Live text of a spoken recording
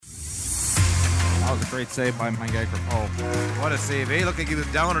That was a great save by my guy. Oh, What a save, eh? Look like he was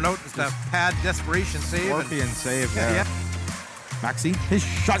down and out. It's that pad desperation save. Scorpion save there. Yeah. Maxime, his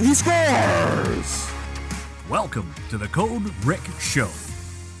shot, he scores! Welcome to the Code Rick Show.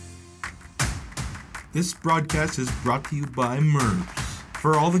 This broadcast is brought to you by MERS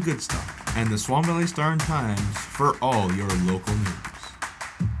for all the good stuff and the Swan Valley Star and Times for all your local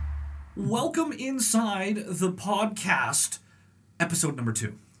news. Welcome inside the podcast, episode number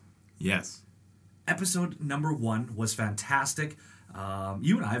 2. Yes. Episode number 1 was fantastic.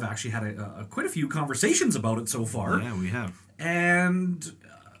 You and I have actually had quite a few conversations about it so far. Yeah, we have. And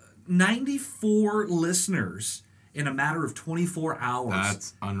 94 listeners in a matter of 24 hours.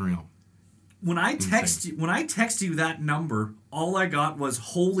 That's unreal. When I text you that number, all I got was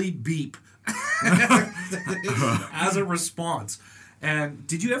 "holy beep" as a response. And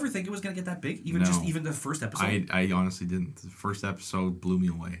did you ever think it was going to get that big? Even the first episode? I honestly didn't. The first episode blew me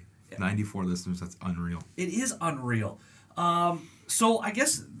away. Yeah. 94 listeners, that's unreal. It is unreal. So I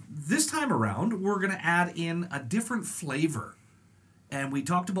guess this time around, we're going to add in a different flavor. And we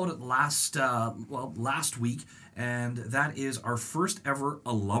talked about it last week, and that is our first ever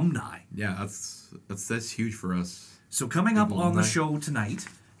alumni. Yeah, that's huge for us. So coming up on the show tonight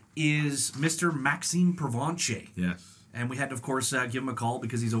is Mr. Maxime Provencher. Yes. And we had to, of course, give him a call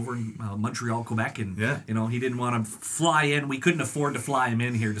because he's over in Montreal, Quebec, and he didn't want to fly in. We couldn't afford to fly him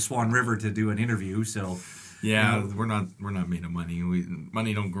in here to Swan River to do an interview. So, yeah, we're not made of money.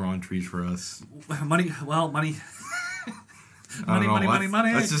 Money don't grow on trees for us. Money. Money.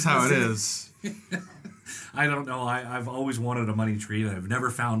 That's just how it is. I don't know. I've always wanted a money tree, and I've never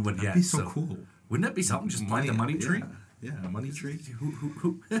found one yet. That'd be so cool. Wouldn't that be something? Just plant a money tree? Yeah, a money tree.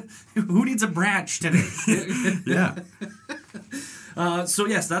 Who needs a branch today? Yeah. So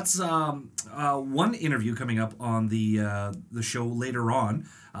yes, that's one interview coming up on the show later on.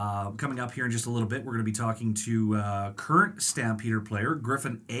 Coming up here in just a little bit, we're going to be talking to current Stampeder player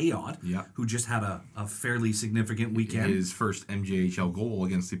Griffin Ayotte, who just had a fairly significant weekend. His first MJHL goal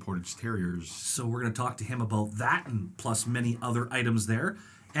against the Portage Terriers. So we're going to talk to him about that and plus many other items there.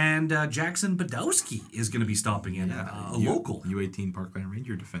 And Jackson Badowski is going to be stopping in, a local. U18 Parkland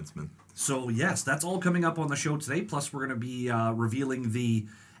Ranger defenseman. So, yes, that's all coming up on the show today. Plus, we're going to be revealing the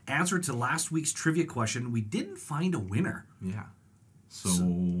answer to last week's trivia question. We didn't find a winner. Yeah.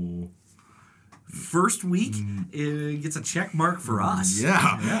 So first week, it gets a check mark for us. Yeah.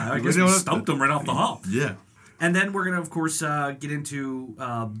 I guess we stumped them right off the hop. Yeah. And then we're going to, of course, get into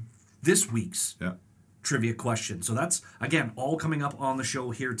this week's trivia question. So that's, again, all coming up on the show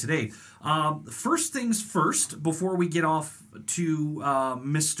here today. First things first, before we get off to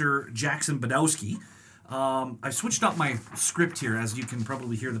Mr. Jackson Badowski, I switched up my script here, as you can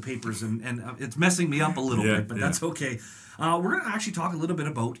probably hear the papers, and it's messing me up a little bit, but that's okay. We're going to actually talk a little bit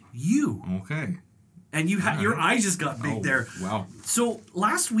about you. Okay. And your eyes just got big there. Wow. So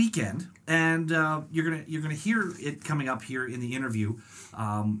last weekend, and you're gonna hear it coming up here in the interview,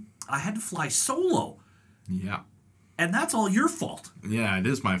 I had to fly solo. Yeah. And that's all your fault. Yeah, it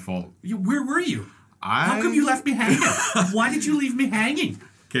is my fault. Where were you? How come you left me hanging? Why did you leave me hanging?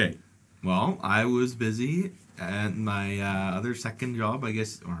 Okay. Well, I was busy at my other second job, I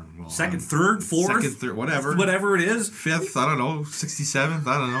guess. Second, third, fourth? Second, third, whatever. Whatever it is. Fifth, I don't know. 67th,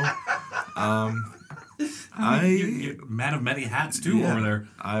 I don't know. You're a man of many hats, too, over there.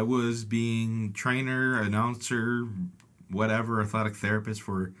 I was being trainer, announcer, whatever, athletic therapist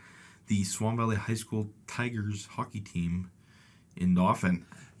for the Swan Valley High School Tigers hockey team in Dauphin.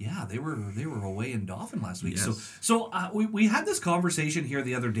 Yeah, they were away in Dauphin last week. Yes. So we had this conversation here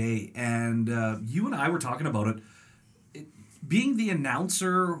the other day, and you and I were talking about it. Being the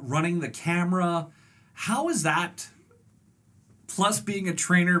announcer, running the camera, how is that? Plus being a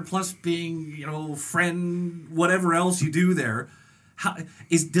trainer, plus being friend, whatever else you do there.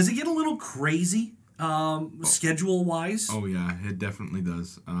 Does it get a little crazy? Schedule wise? Oh yeah, it definitely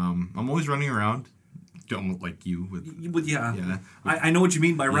does. I'm always running around. Don't like you with yeah. I know what you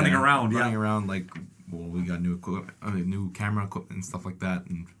mean by running around. Running around we got new equipment, new camera equipment and stuff like that,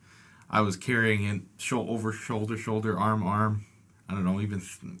 and I was carrying it over shoulder, arm. I don't know, even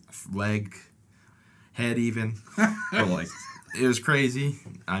leg, head even. But it was crazy.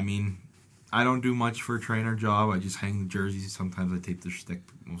 I mean, I don't do much for a trainer job. I just hang the jerseys. Sometimes I tape their stick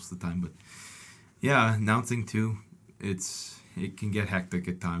most of the time, but. Yeah, announcing too. It can get hectic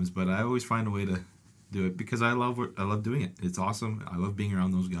at times, but I always find a way to do it because I love doing it. It's awesome. I love being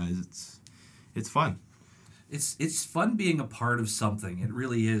around those guys. It's fun. It's fun being a part of something. It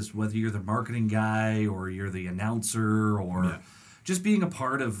really is. Whether you're the marketing guy or you're the announcer or just being a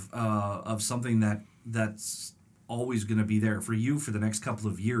part of something that's always going to be there for you for the next couple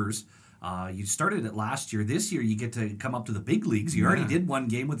of years. You started it last year. This year, you get to come up to the big leagues. You already did one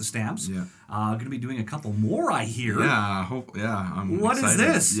game with the Stamps. Yeah. Going to be doing a couple more, I hear. Yeah, I'm What excited. is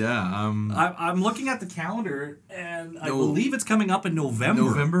this? Yeah. I'm looking at the calendar, and I believe it's coming up in November.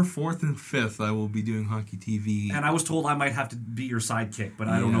 November 4th and 5th, I will be doing Hockey TV. And I was told I might have to be your sidekick, but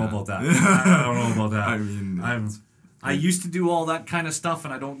I don't know about that. I don't know about that. I mean... I used to do all that kind of stuff,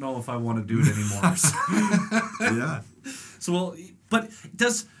 and I don't know if I want to do it anymore. So. Yeah. So, well, but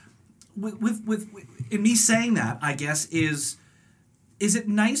does... With in me saying that, I guess, is it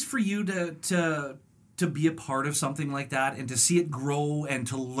nice for you to be a part of something like that and to see it grow and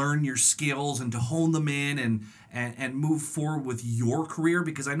to learn your skills and to hone them in and move forward with your career?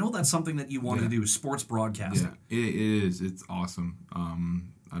 Because I know that's something that you wanted to do, sports broadcasting. Yeah, it is. It's awesome. I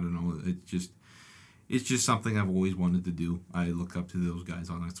don't know. It's just something I've always wanted to do. I look up to those guys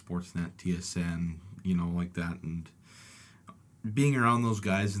on Sportsnet, TSN, like that, and being around those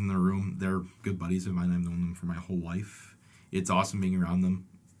guys in the room, they're good buddies of mine. I've known them for my whole life. It's awesome being around them,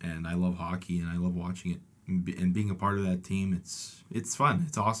 and I love hockey, and I love watching it. And being a part of that team, it's fun.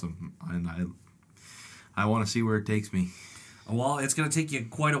 It's awesome, and I want to see where it takes me. Well, it's going to take you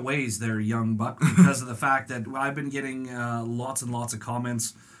quite a ways there, young buck, because of the fact that I've been getting lots and lots of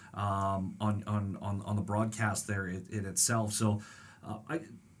comments on the broadcast there in itself. So,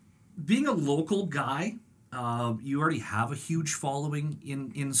 being a local guy. You already have a huge following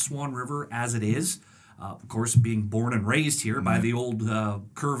in Swan River as it is. Of course, being born and raised here by the old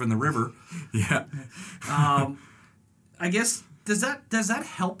curve in the river. Yeah. I guess, does that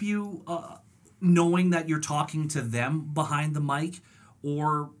help you knowing that you're talking to them behind the mic?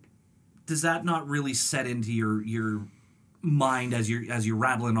 Or does that not really set into your mind as you're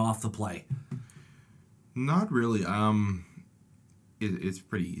rattling off the play? Not really. It's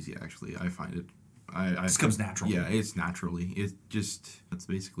pretty easy, actually. I find it. This comes natural. Yeah, it's naturally. That's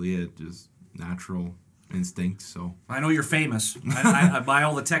basically it. Just natural instinct. So I know you're famous. I by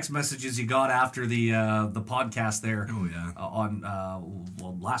all the text messages you got after the podcast there. Oh yeah. On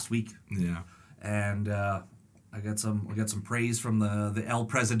last week. Yeah. And I got some praise from the El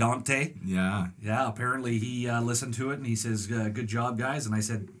Presidente. Yeah. Yeah. Apparently he listened to it and he says, "Good job, guys." And I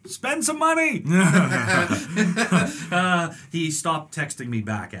said, "Spend some money." He stopped texting me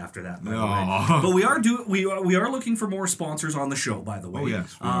back after that. By the way. But we are looking for more sponsors on the show. By the way. Oh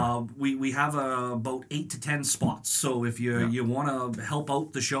yes. We have about 8 to 10 spots. So if you want to help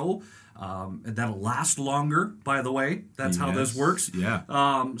out the show. That'll last longer, by the way. That's how this works. Yeah.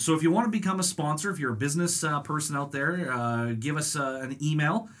 So if you want to become a sponsor, if you're a business person out there, give us an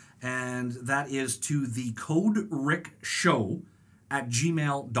email, and that is to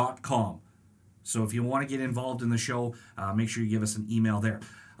thecoderickshow@gmail.com. So if you want to get involved in the show, make sure you give us an email there.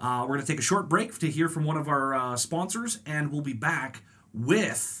 We're going to take a short break to hear from one of our sponsors, and we'll be back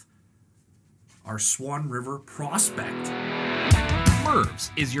with our Swan River prospect. Mervs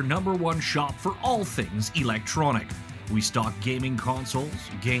is your #1 shop for all things electronic. We stock gaming consoles,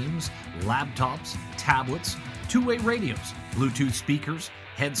 games, laptops, tablets, two-way radios, Bluetooth speakers,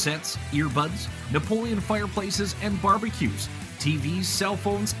 headsets, earbuds, Napoleon fireplaces and barbecues, TVs, cell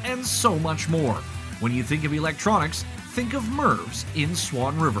phones, and so much more. When you think of electronics, think of Mervs in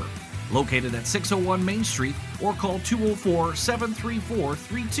Swan River. Located at 601 Main Street or call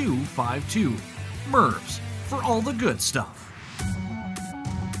 204-734-3252. Mervs, for all the good stuff.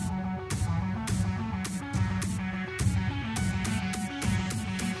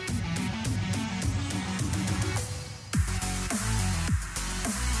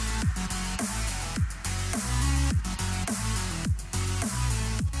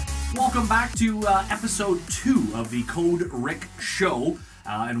 Welcome back to episode 2 of the Code Rick Show,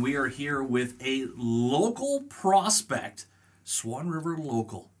 and we are here with a local prospect, Swan River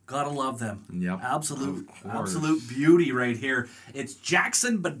local. Gotta love them. Yep. Absolute beauty right here. It's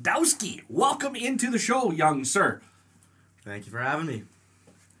Jackson Badowski. Welcome into the show, young sir. Thank you for having me.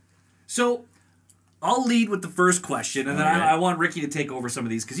 So, I'll lead with the first question, and then Okay. I want Ricky to take over some of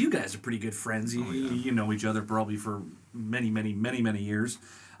these, because you guys are pretty good friends. You know each other probably for many years.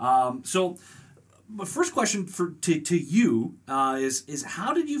 So, my first question to you is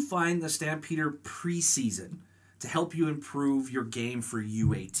how did you find the Stampeder preseason to help you improve your game for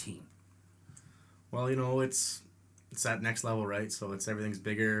U18? Well, it's that next level, right? So everything's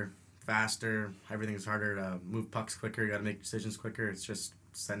bigger, faster, everything's harder to move pucks quicker, you got to make decisions quicker. It's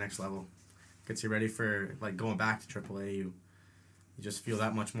that next level. Gets you ready for going back to AAA. You just feel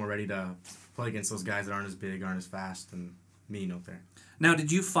that much more ready to play against those guys that aren't as big, aren't as fast, and mean out there. Now,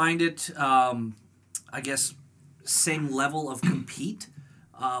 did you find it, I guess, same level of compete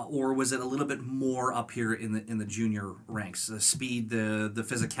or was it a little bit more up here in the junior ranks? The speed, the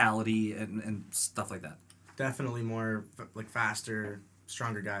physicality, and stuff like that. Definitely more like faster,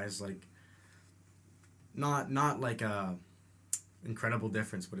 stronger guys. Like not like a incredible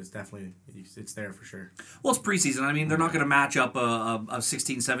difference, but it's there for sure. Well, it's preseason. I mean, they're not going to match up a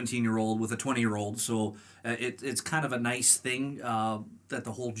 16, 17-year-old with a 20-year-old, so it's kind of a nice thing that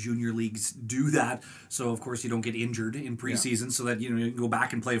the whole junior leagues do that. So, of course, you don't get injured in preseason, so that you can go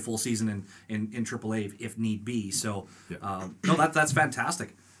back and play a full season in AAA if need be. So, no, that's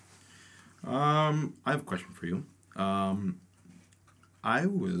fantastic. I have a question for you. I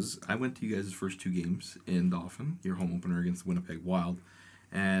went to you guys' first 2 games in Dauphin, your home opener against the Winnipeg Wild,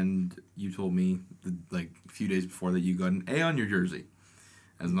 and you told me a few days before that you got an A on your jersey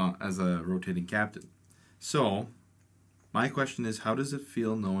as a rotating captain. So, my question is, how does it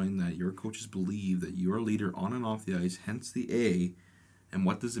feel knowing that your coaches believe that you're a leader on and off the ice, hence the A, and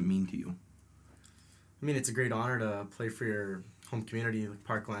what does it mean to you? I mean, it's a great honor to play for your home community, like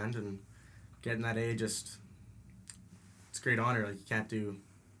Parkland, and getting that A it's a great honor. Like, you can't do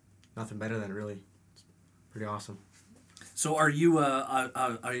nothing better than it, really. It's pretty awesome. So are you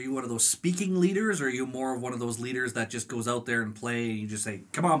one of those speaking leaders, or are you more of one of those leaders that just goes out there and play and you just say,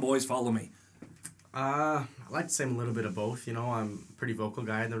 come on, boys, follow me? I like to say I'm a little bit of both. I'm a pretty vocal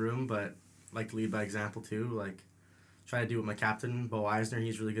guy in the room, but I like to lead by example too. Like, try to do with my captain, Bo Eisner.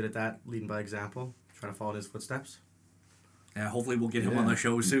 He's really good at that, leading by example. Try to follow in his footsteps. Yeah, hopefully we'll get him on the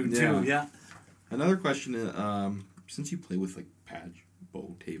show soon too. Yeah. Another question, since you play with Padge,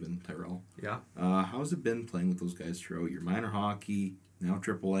 Bo, Taven, Tyrell, how's it been playing with those guys throughout your minor hockey, now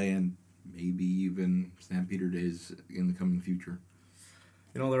AAA, and maybe even Stampeder days in the coming future?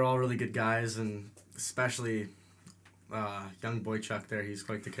 They're all really good guys, and especially young boy Chuck there. He's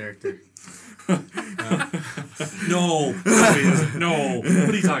quite the character. No. No. What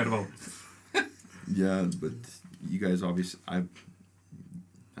are you talking about? Yeah, but you guys obviously,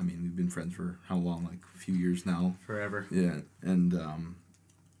 we've been friends for how long? Like a few years now. Forever. Yeah, and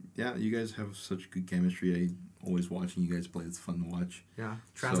you guys have such good chemistry. Always watching you guys play. It's fun to watch. Yeah,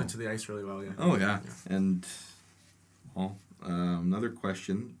 translate to the ice really well. Yeah. Oh yeah, and another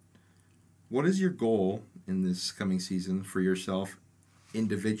question: what is your goal in this coming season for yourself,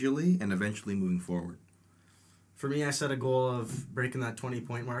 individually, and eventually moving forward? For me, I set a goal of breaking that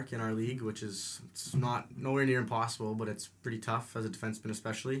 20-point mark in our league, which is not nowhere near impossible, but it's pretty tough as a defenseman,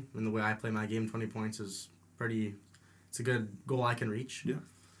 especially. And the way I play my game, 20 points is it's a good goal I can reach. Yeah.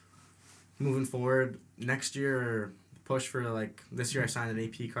 Moving forward, next year, push for this year I signed an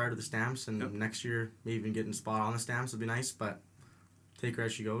AP card with the Stamps, and next year maybe even getting a spot on the Stamps would be nice, but take her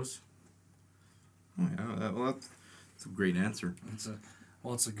as she goes. Oh yeah, that's a great answer.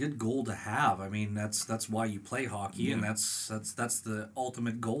 It's a good goal to have. I mean, that's why you play hockey, and that's the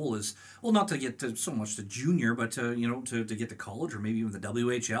ultimate goal is, well, not to get to so much to junior, but to get to college or maybe even the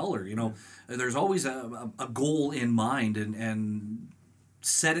WHL, or there's always a goal in mind, and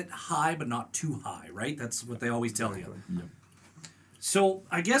set it high but not too high, right? That's what they always tell you. Yeah. So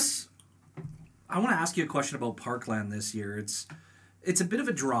I guess I want to ask you a question about Parkland this year. It's a bit of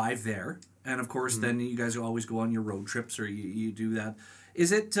a drive there, and of course then you guys always go on your road trips, or you do that.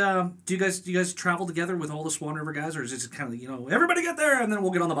 Is it? Do you guys travel together with all the Swan River guys, or is it just kind of everybody get there and then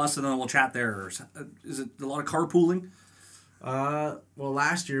we'll get on the bus and then we'll chat there? Or is it a lot of carpooling? Well,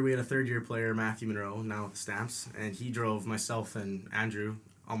 last year we had a third-year player, Matthew Monroe, now with the Stamps, and he drove myself and Andrew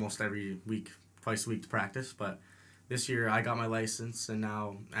almost every week, twice a week to practice. But this year I got my license, and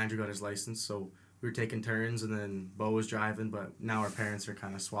now Andrew got his license, so we were taking turns, and then Bo was driving. But now our parents are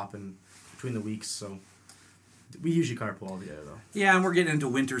kind of swapping between the weeks, so. We usually carpool all together, though. Yeah, and we're getting into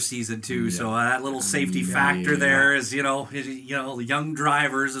winter season too, so that little safety factor there is, young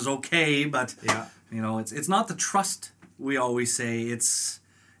drivers is okay, but it's not the trust we always say. It's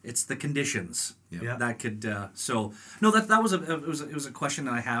the conditions that could. That was a question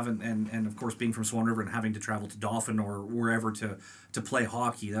that I have, and of course being from Swan River and having to travel to Dauphin or wherever to play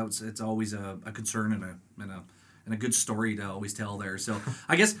hockey, it's always a concern and a good story to always tell there. So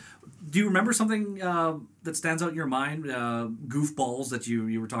I guess, do you remember something that stands out in your mind? Goofballs that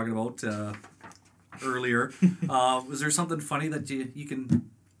you were talking about earlier. Was there something funny that you can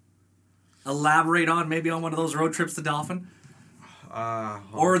elaborate on, maybe on one of those road trips to Dauphin?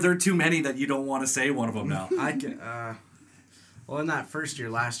 Or are there too many that you don't want to say one of them now? I can. Well, in that first year,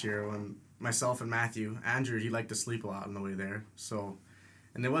 last year, when myself and Matthew, Andrew, he liked to sleep a lot on the way there, so.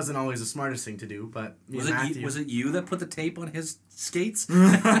 And it wasn't always the smartest thing to do, but was it you that put the tape on his skates? Cat's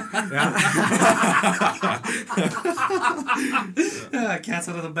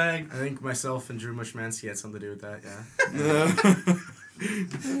out of the bag. I think myself and Drew Mushmansky had something to do with that, yeah.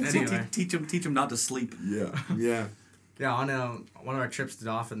 Anyway. Teach him not to sleep. Yeah. Yeah, on one of our trips to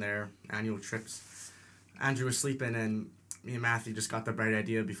Dauphin there, annual trips, Andrew was sleeping, and me and Matthew just got the bright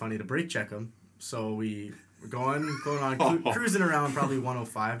idea it'd be funny to brake check him. So we were going on, cruising around probably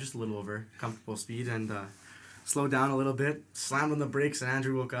 105, just a little over comfortable speed, and slowed down a little bit, slammed on the brakes, and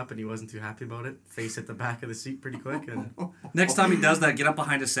Andrew woke up, and he wasn't too happy about it. Face hit the back of the seat pretty quick. And Next time he does that, get up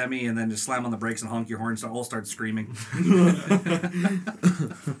behind a semi and then just slam on the brakes and honk your horn, so all start screaming.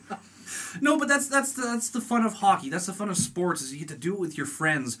 No, but that's the fun of hockey. That's the fun of sports, is you get to do it with your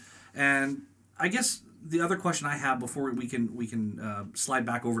friends. And I guess the other question I have before we can slide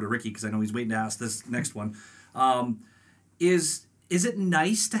back over to Ricky, because I know he's waiting to ask this next one, is it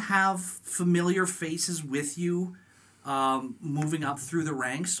nice to have familiar faces with you moving up through the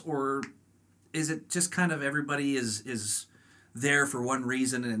ranks, or is it just kind of everybody is there for one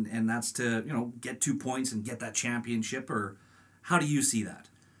reason, and that's to get 2 points and get that championship, or how do you see that?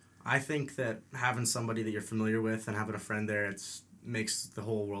 I think that having somebody that you're familiar with and having a friend there, makes the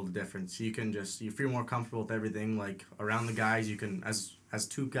whole world a difference. You can you feel more comfortable with everything. Like around the guys, you can as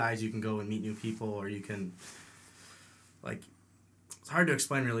 2 guys you can go and meet new people, or you can it's hard to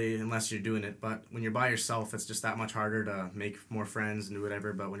explain really unless you're doing it. But when you're by yourself, it's just that much harder to make more friends and do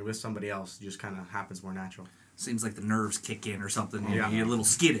whatever. But when you're with somebody else, it just kind of happens more natural. Seems like the nerves kick in or something. Yeah. You're a little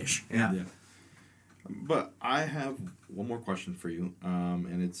skittish. Yeah. But I have one more question for you,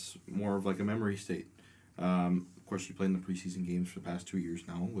 and it's more of like a memory state. Of course, you played in the preseason games for the past 2 years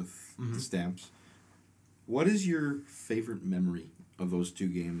now with the Stamps. What is your favorite memory of those 2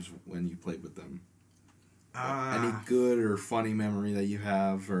 games when you played with them? Any good or funny memory that you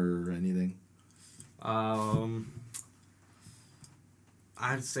have or anything? I'd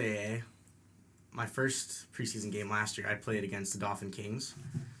say my first preseason game last year, I played against the Dauphin Kings.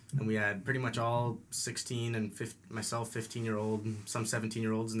 And we had pretty much all 16 and myself, 15-year-old, and some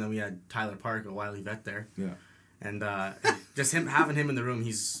 17-year-olds, and then we had Tyler Park, a wily vet there. Yeah. And just having him in the room,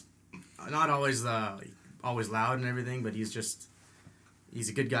 he's not always loud and everything, but he's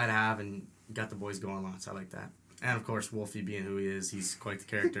a good guy to have, and got the boys going lots. I like that. And of course, Wolfie being who he is, he's quite the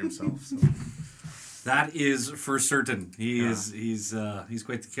character himself. So. That is for certain. He's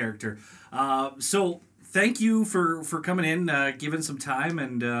quite the character. So thank you for coming in, giving some time,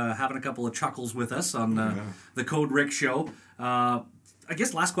 and having a couple of chuckles with us on the Code Rick Show. I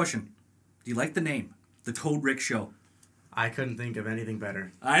guess last question. Do you like the name? The Code Rick Show. I couldn't think of anything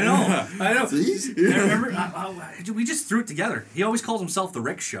better. I know. See? Remember, we just threw it together. He always calls himself the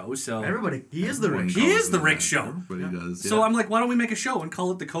Rick Show, so... He is the Rick Show. He is the Rick Show. Everybody does. So I'm like, why don't we make a show and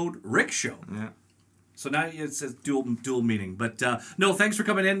call it the Code Rick Show? Yeah. So now it's a dual meaning. But no, thanks for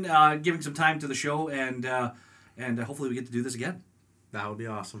coming in, giving some time to the show, and hopefully we get to do this again. That would be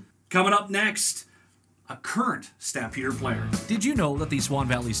awesome. Coming up next, a current Stampeder player. Did you know that the Swan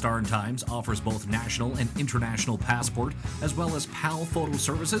Valley Star and Times offers both national and international passport, as well as PAL photo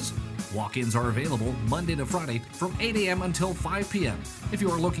services? Walk-ins are available Monday to Friday from 8 a.m. until 5 p.m. If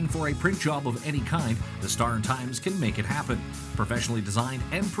you are looking for a print job of any kind, the Star and Times can make it happen. Professionally designed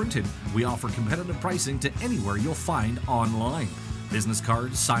and printed, we offer competitive pricing to anywhere you'll find online. Business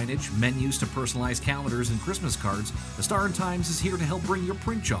cards, signage, menus to personalized calendars and Christmas cards, the Star and Times is here to help bring your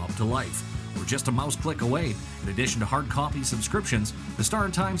print job to life. We're just a mouse click away. In addition to hard copy subscriptions, the Star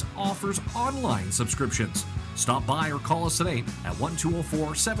and Times offers online subscriptions. Stop by or call us today at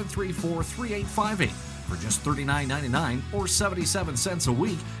 1-204-734-3858. For just $39.99 or 77 cents a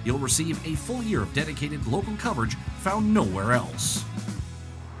week, you'll receive a full year of dedicated local coverage found nowhere else.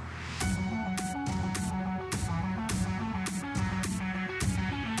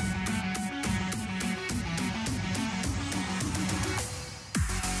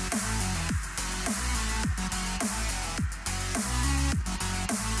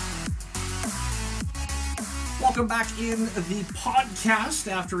 Welcome back in the podcast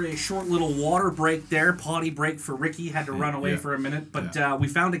after a short little water break there, potty break for Ricky. Had to run away for a minute, but we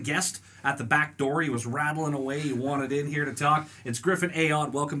found a guest at the back door. He was rattling away. He wanted in here to talk. It's Griffin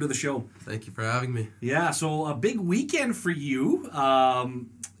Ayotte. Welcome to the show. Thank you for having me. Yeah, so a big weekend for you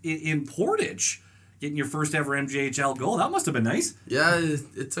in Portage, getting your first ever MJHL goal. That must have been nice. Yeah,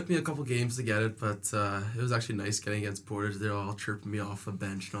 it took me a couple games to get it, but it was actually nice getting against Portage. They're all chirping me off the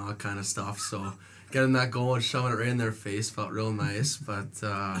bench and all that kind of stuff, so getting that goal and shoving it right in their face felt real nice. But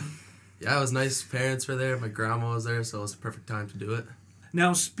yeah, it was nice. Parents were there. My grandma was there, so it was the perfect time to do it.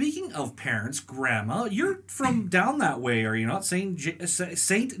 Now, speaking of parents, Grandma, you're from down that way, are you not? Saint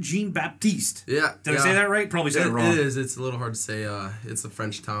Jean Baptiste. Yeah. Did I say that right? Probably said it wrong. It is. It's a little hard to say. It's a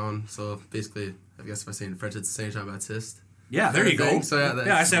French town, so basically, I guess if I say it in French, it's Saint Jean Baptiste. Yeah, there you go. So,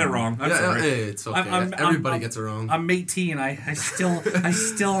 yeah, I said it wrong. I'm sorry. Hey, it's okay. Everybody gets it wrong. I'm 18. I still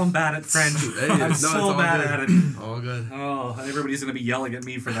am bad at French. Hey, I'm so bad good. at it. All good. Oh, everybody's gonna be yelling at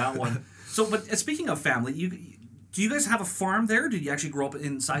me for that one. So, but speaking of family, do you guys have a farm there? Did you actually grow up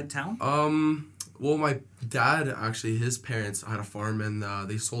inside town? Well, my dad actually, his parents had a farm and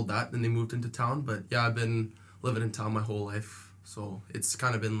they sold that and they moved into town. But yeah, I've been living in town my whole life, so it's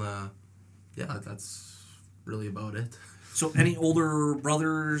kind of been that's really about it. So, any older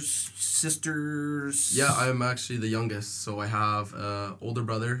brothers, sisters? Yeah, I'm actually the youngest, so I have an older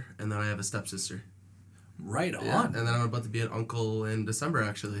brother and then I have a stepsister. Right on. Yeah, and then I'm about to be an uncle in December,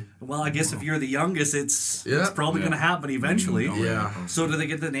 actually. Well, I guess if you're the youngest, it's probably Yeah. going to happen eventually. Yeah. So, do you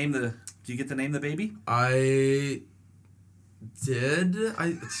get to name the baby? I did.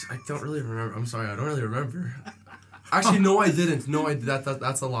 I don't really remember. I'm sorry, I don't really remember. Actually, no, I didn't. No,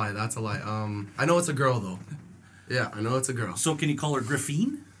 that's a lie. That's a lie. I know it's a girl though. Yeah, I know it's a girl. So, can you call her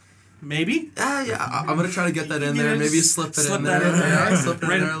Griffin? Maybe. Yeah. I'm gonna try to get that in there. Maybe slip it in there. That in there. Yeah, slip it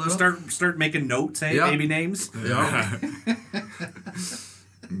in there a little. Start making notes. Hey, Yeah. baby names. Yeah.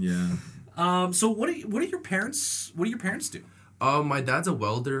 Yeah. So, what do your parents do? My dad's a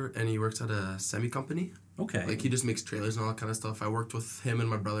welder and he works at a semi company. Okay. Like he just makes trailers and all that kind of stuff. I worked with him and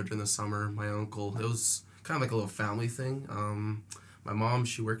my brother during the summer. My uncle. It was kind of like a little family thing. My mom,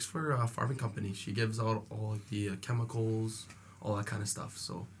 she works for a farming company. She gives out all like the chemicals, all that kind of stuff.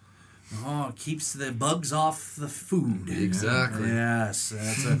 So. Oh, it keeps the bugs off the food. Exactly. Yes,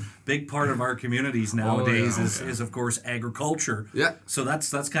 that's a big part of our communities nowadays. yeah. Is of course agriculture. Yeah. So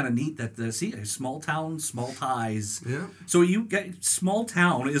that's kind of neat that a small town, small ties. Yeah. So you get small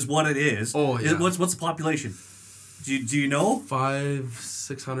town is what it is. Oh, yeah. What's the population? Do you know?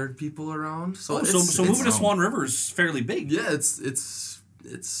 500-600 people around. So So moving to Swan River is fairly big. Yeah, it's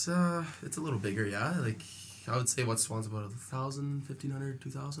a little bigger. Yeah, like. I would say what Swan's about 1,000, 1,500,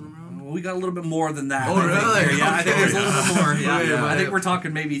 2,000 around. Well, we got a little bit more than that. Oh, I think. really? Yeah, I think there's a little bit more. Yeah, Yeah. I think we're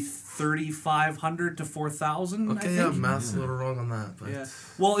talking maybe 3,500 to 4,000. Okay, yeah, math's a little wrong on that. But. Yeah.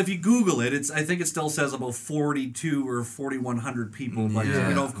 Well, if you Google it, I think it still says about 42 or 4,100 people. But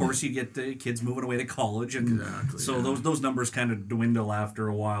of course, you get the kids moving away to college, and so those numbers kind of dwindle after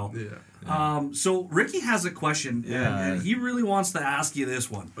a while. Yeah. So Ricky has a question, and he really wants to ask you this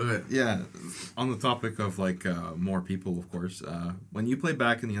one. Okay. Yeah, on the topic of more people, of course. When you played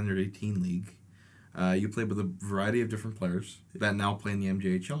back in the under-18 league, you played with a variety of different players that now play in the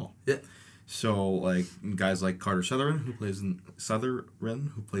MJHL. Yeah. So guys like Carter Sutherland, who plays in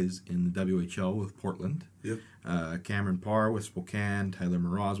the WHL with Portland. Yep. Cameron Parr with Spokane, Tyler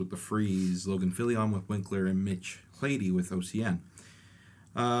Mraz with the Freeze, Logan Filion with Winkler, and Mitch Clady with OCN.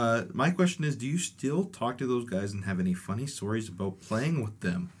 My question is, do you still talk to those guys and have any funny stories about playing with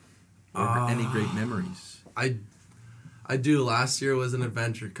them? Or any great memories? I do. Last year was an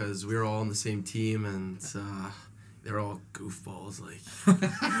adventure because we were all on the same team and they were all goofballs.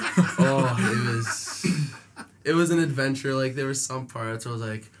 It was an adventure. Like there were some parts where I was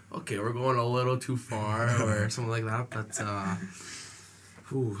like, okay, we're going a little too far or something like that. But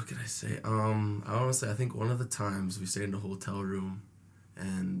what can I say? I think one of the times we stayed in a hotel room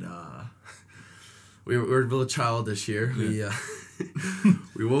and we were a little childish here. Yeah.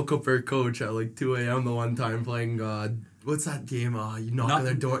 We woke up our coach at 2 a.m. the one time playing what's that game? You knock on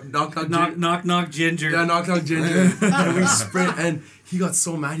their door, knock Ginger. Yeah, knock Ginger. And we sprint, and he got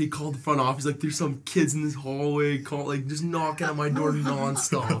so mad he called the front office. Like, there's some kids in this hallway just knocking at my door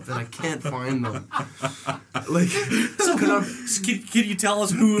nonstop, and I can't find them. Can you tell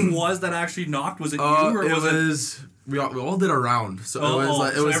us who it was that actually knocked? Was it you or was it? We all did a round, so it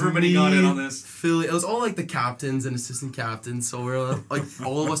was everybody me, got in on this. Philly, it was all the captains and assistant captains. So we were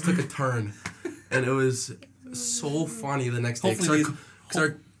all of us took a turn, and it was so funny the next day because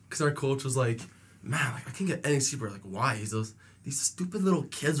our coach was like, "Man, I can't get any sleep." We're like, "Why?" He's these stupid little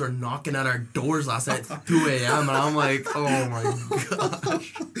kids were knocking at our doors last night at 2 a.m. and I'm like, "Oh my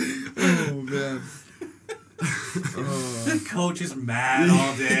gosh!" Oh man. The coach is mad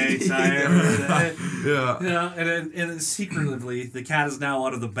all day. Yeah. And secretively, the cat is now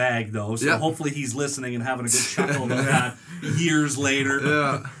out of the bag, though. So hopefully he's listening and having a good chuckle about that years later.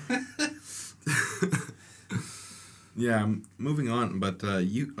 Yeah. Yeah, moving on, but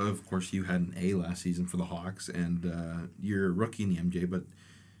you had an A last season for the Hawks, and you're a rookie in the MJ, but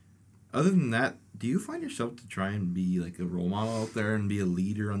other than that, do you find yourself to try and be a role model out there and be a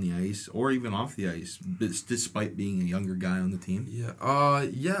leader on the ice, or even off the ice, despite being a younger guy on the team? Yeah.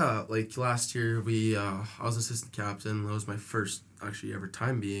 Last year, I was assistant captain. That was my first actually ever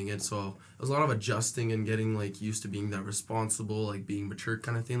time being it, so it was a lot of adjusting and getting used to being that responsible, being mature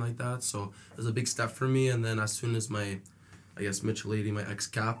kind of thing like that. So it was a big step for me. And then as soon as my I guess Mitchell Lady, my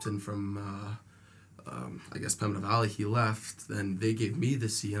ex-captain from I guess Pembina Valley, he left, then they gave me the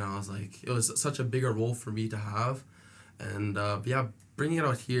C, and I was like, it was such a bigger role for me to have. And yeah, bringing it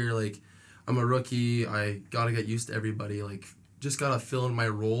out here, like, I'm a rookie, I gotta get used to everybody, like, just gotta fill in my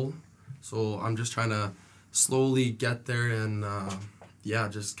role. So I'm just trying to slowly get there and yeah,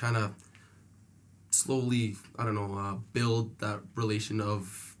 just kind of slowly, I don't know, build that relation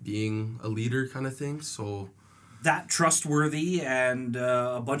of being a leader kind of thing. So that trustworthy and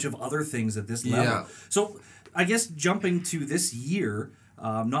a bunch of other things at this level. Yeah. So I guess jumping to this year,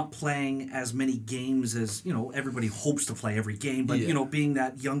 not playing as many games as, everybody hopes to play every game, but, being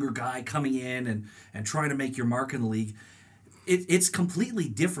that younger guy coming in and trying to make your mark in the league, it's completely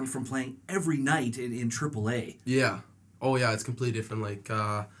different from playing every night in AAA. Yeah. Oh, yeah, it's completely different. Like,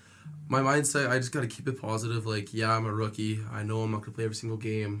 my mindset, I just got to keep it positive. Like, yeah, I'm a rookie. I know I'm not going to play every single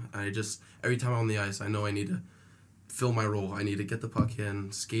game. Every time I'm on the ice, I know I need to fill my role. I need to get the puck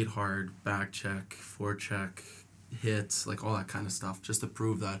in, skate hard, back check, forecheck, hits, like all that kind of stuff, just to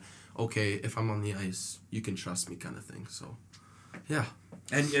prove that, okay, if I'm on the ice, you can trust me kind of thing. So, yeah.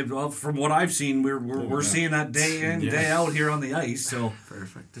 And well, from what I've seen, we're seeing that day in, day out here on the ice. So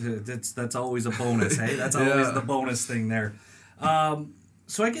perfect. That's always a bonus, hey? That's always the bonus thing there.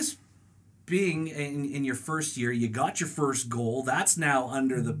 So I guess being in your first year, you got your first goal. That's now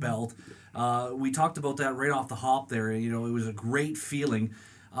under the belt. We talked about that right off the hop there. It was a great feeling.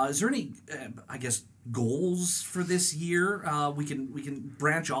 Is there any, I guess, goals for this year? We can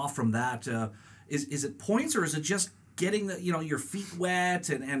branch off from that. Is it points, or is it just getting your feet wet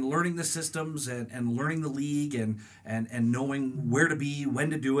and learning the systems and learning the league and knowing where to be,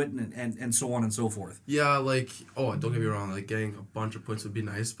 when to do it, and so on and so forth? Yeah, like, don't get me wrong, like, getting a bunch of points would be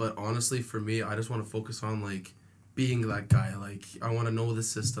nice, but honestly, for me, I just want to focus on, like, being that guy. Like, I want to know the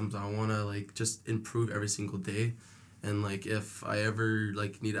systems. I want to, like, just improve every single day. And, like, if I ever,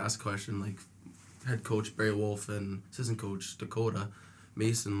 like, need to ask a question, like, head coach Barry Wolf and assistant coach Dakota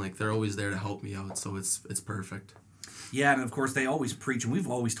Mason, like, they're always there to help me out, so it's perfect. Yeah, and of course they always preach, and we've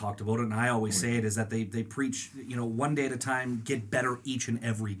always talked about it, and I always say it, is that they preach, one day at a time, get better each and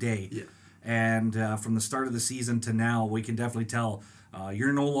every day. Yeah. And from the start of the season to now, we can definitely tell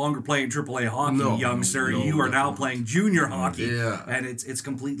you're no longer playing AAA hockey, young sir. You are now playing junior hockey. Yeah. And it's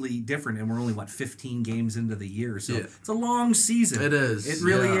completely different, and we're only, 15 games into the year, so Yeah. it's a long season. It is. It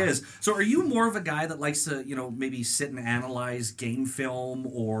really Yeah. is. So are you more of a guy that likes to, maybe sit and analyze game film,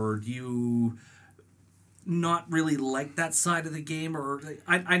 or do you not really like that side of the game? Or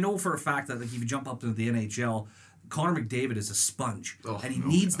I know for a fact that, like, if you jump up to the NHL, Connor McDavid is a sponge, and he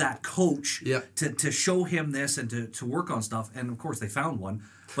needs that coach to show him this and to work on stuff. And of course, they found one.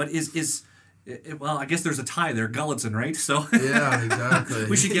 But well, I guess there's a tie there, Gulletson, right? So yeah, exactly.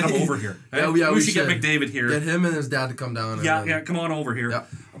 we should get him over here. Yeah, we should get McDavid here. Get him and his dad to come down. Come on over here. Yeah.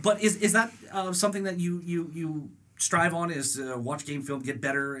 But is that something that you strive on, is watch game film, get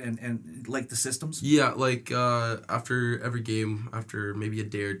better, and like the systems? Yeah, like after every game, after maybe a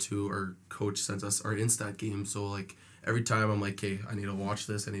day or two, our coach sends us our Instat game. So like every time I'm like, hey, I need to watch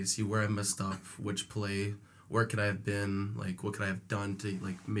this. I need to see where I messed up, which play, where could I have been, like what could I have done to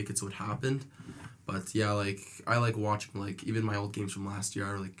like make it so it happened. But yeah, like I like watching like even my old games from last year.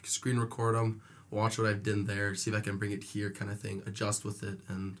 I like screen record them, watch what I've done there, see if I can bring it here, kind of thing, adjust with it.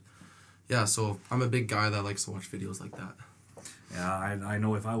 And yeah, so I'm a big guy that likes to watch videos like that. Yeah, I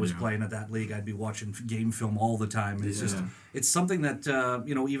know if I was playing at that league, I'd be watching game film all the time. It's just, it's something that,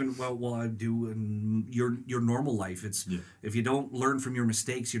 even while I do in your normal life, it's if you don't learn from your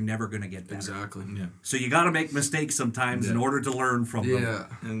mistakes, you're never going to get better. Exactly. Yeah. So you got to make mistakes sometimes in order to learn from them. Yeah.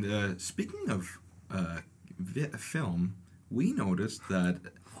 And speaking of film, we noticed that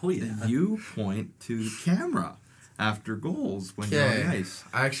you point to the camera after goals when you're on the ice.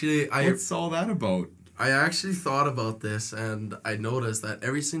 What's all that about? I actually thought about this, and I noticed that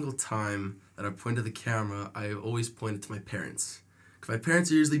every single time that I point to the camera, I always pointed to my parents. Because my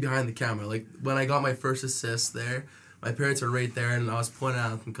parents are usually behind the camera. Like, when I got my first assist there, my parents were right there, and I was pointing at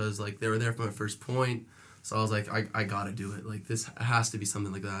them because, like, they were there for my first point. So I was like, I gotta do it. Like, this has to be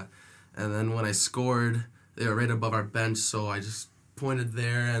something like that. And then when I scored, they were right above our bench, so I just pointed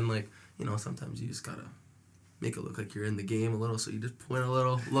there, and, like, sometimes you just gotta make it look like you're in the game a little, so you just point a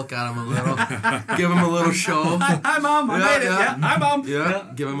little, look at him a little, give him a little show. Hi, Mom. I made it. Yeah. Hi, Mom.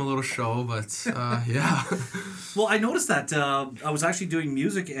 Yeah, give him a little show, but yeah. Well, I noticed that I was actually doing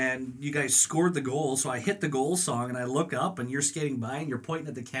music, and you guys scored the goal, so I hit the goal song, and I look up, and you're skating by, and you're pointing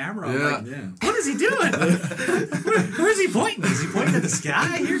at the camera. I'm like, what is he doing? Where is he pointing? Is he pointing at the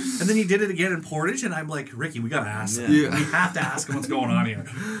sky here? And then he did it again in Portage, and I'm like, Ricky, we got to ask him. Yeah. We have to ask him what's going on here.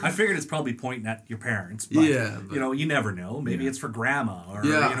 I figured it's probably pointing at your parents, but But, you know, you never know. Maybe it's for grandma or,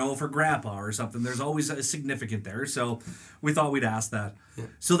 you know, for grandpa or something. There's always a significant there. So we thought we'd ask that. Yeah.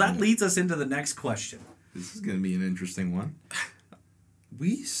 So that leads us into the next question. This is going to be an interesting one.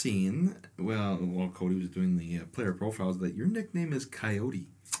 We seen, while Cody was doing the player profiles, that your nickname is Coyote.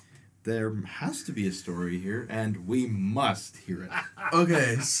 There has to be a story here, and we must hear it.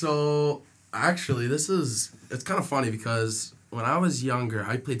 Okay, so actually, it's kind of funny because when I was younger,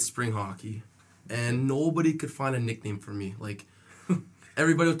 I played spring hockey, and nobody could find a nickname for me. Like,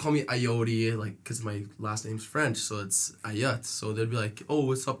 everybody would call me Ayotte, like, because my last name's French, so it's Ayotte. So they'd be like, "Oh,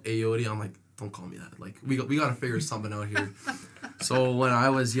 what's up, Ayotte?" I'm like, "Don't call me that. Like, we got to figure something out here." So when I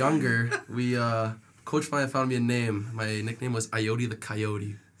was younger, Coach finally found me a name. My nickname was Ayotte the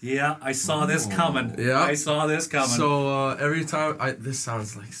Coyote. Yeah, I saw this coming. Yeah. I saw this coming. So every time, this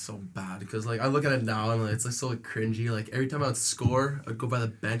sounds like so bad because like I look at it now and like, it's like so like, cringy. Like every time I'd score, I'd go by the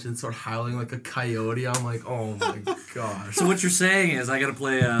bench and start howling like a coyote. I'm like, oh my gosh. So what you're saying is I got to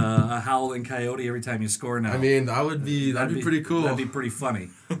play a howling coyote every time you score now. I mean, that'd be pretty cool. That'd be pretty funny.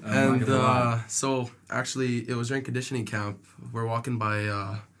 And so actually, it was during conditioning camp. We're walking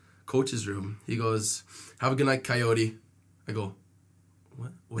by coach's room. He goes, "Have a good night, coyote." I go,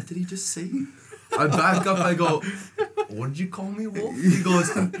 What did he just say? I back up, I go, "What did you call me, Wolf?" He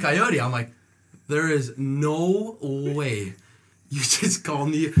goes, "Coyote." I'm like, there is no way you just called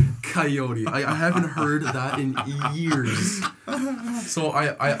me Coyote. I haven't heard that in years. So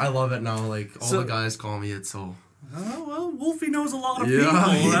I love it now. Like, all the guys call me it, so... Oh, well, Wolfie knows a lot of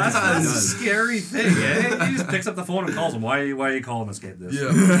people. He That's does. a scary thing, eh? He just picks up the phone and calls him. Why are you calling this kid this?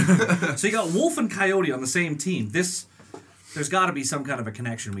 Yeah. So you got Wolf and Coyote on the same team. There's got to be some kind of a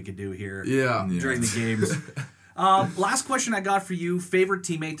connection we could do here during the games. Last question I got for you. Favorite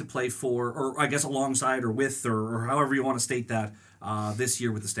teammate to play for, or I guess alongside or with, or however you want to state that, this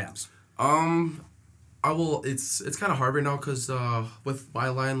year with the Stamps? I will. It's kind of hard right now because with my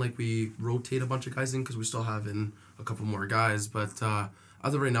line, like we rotate a bunch of guys in because we still have in a couple more guys. But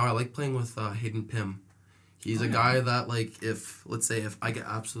as of right now, I like playing with Hayden Pym. He's a guy that like if I get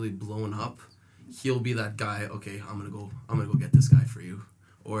absolutely blown up, he'll be that guy. Okay, I'm gonna go get this guy for you,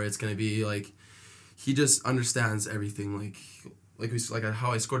 or it's gonna be like he just understands everything. Like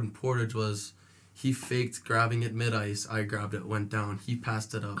how I scored in Portage was he faked grabbing it mid ice. I grabbed it, went down. He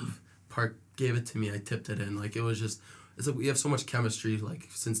passed it up. Park gave it to me. I tipped it in. Like it was just, we have so much chemistry like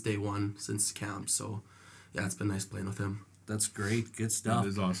since day one, since camp. So yeah, it's been nice playing with him. That's great. Good stuff. That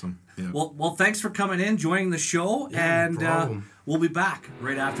is awesome. Yeah. Well, thanks for coming in, joining the show, and no problem. We'll be back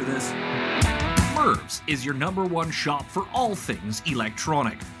right after this. Mervs is your #1 shop for all things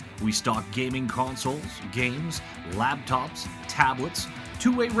electronic. We stock gaming consoles, games, laptops, tablets,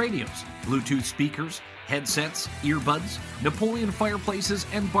 two-way radios, Bluetooth speakers, headsets, earbuds, Napoleon fireplaces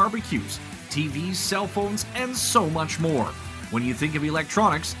and barbecues, TVs, cell phones, and so much more. When you think of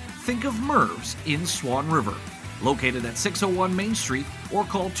electronics, think of Mervs in Swan River. Located at 601 Main Street or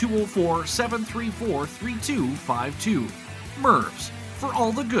call 204-734-3252. Mervs, for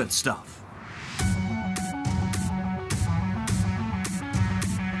all the good stuff.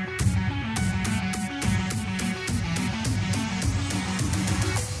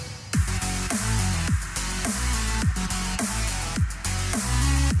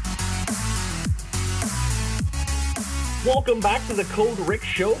 Welcome back to the Code Rick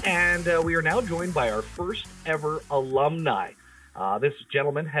Show, and we are now joined by our first ever alumni. This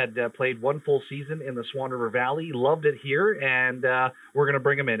gentleman had played one full season in the Swan River Valley, loved it here, and we're going to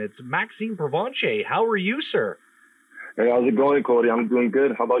bring him in. It's Maxime Provencher. How are you, sir? Hey, how's it going, Cody? I'm doing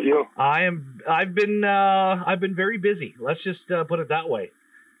good. How about you? I've been very busy. Let's just put it that way.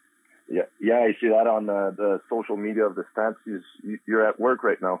 Yeah, I see that on the social media of the Stamps. You're at work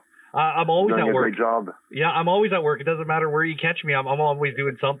right now. I'm always doing at work. Great job. Yeah, I'm always at work. It doesn't matter where you catch me. I'm always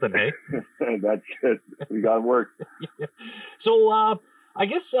doing something, hey? That's good. We got to work. So, I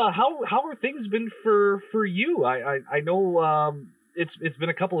guess how are things been for you? I know it's been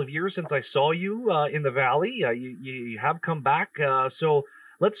a couple of years since I saw you in the Valley. You have come back. So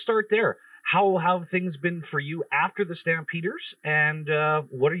let's start there. How have things been for you after the Stampeders, and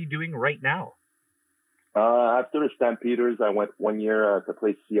what are you doing right now? After the Stampeders, I went 1 year to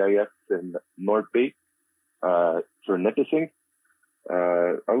play CIS in North Bay for Nipissing.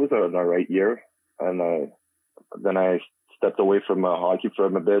 I was an all right year, and then I stepped away from hockey for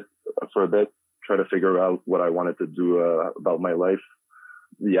a bit, try to figure out what I wanted to do about my life,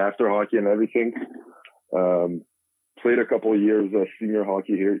 the after hockey and everything. Played a couple of years of senior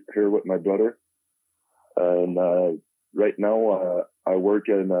hockey here with my brother, and right now I work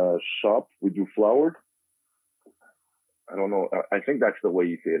in a shop. We do flour. I don't know. I think that's the way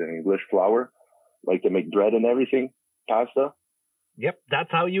you say it in English, flour. like to make bread and everything, pasta. Yep, that's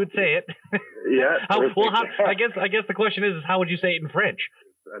how you would say it. Yeah. I guess the question is how would you say it in French?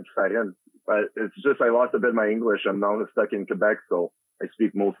 I'm Italian, but it's just I lost a bit of my English. I'm now stuck in Quebec, so I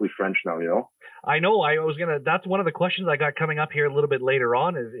speak mostly French now. I know. That's one of the questions I got coming up here a little bit later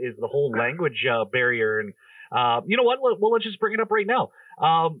on is the whole language barrier. And you know what? Well, let's just bring it up right now.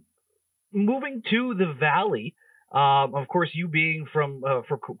 Moving to the Valley, of course, you being from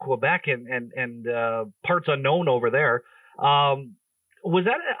Quebec and parts unknown over there. Was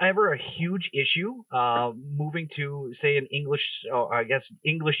that ever a huge issue, moving to, say, an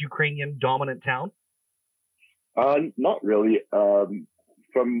English Ukrainian dominant town? Not really.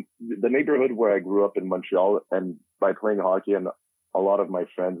 From the neighborhood where I grew up in Montreal, and by playing hockey, and a lot of my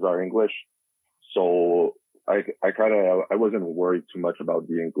friends are English, so I wasn't worried too much about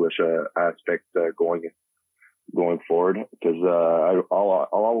the English aspect going forward, because I'll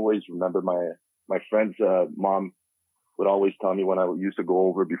always remember my friend's mom would always tell me when I used to go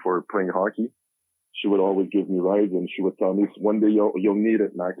over before playing hockey, she would always give me rides, and she would tell me, one day you'll need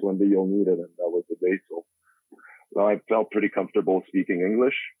it, Max, one day you'll need it. And that was the day. So I felt pretty comfortable speaking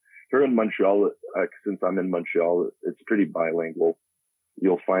English. Here in Montreal, since I'm in Montreal, it's pretty bilingual.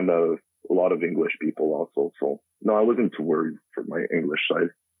 You'll find a lot of English people also. So no, I wasn't too worried for my English side.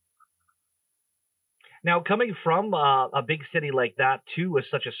 Now, coming from a big city like that to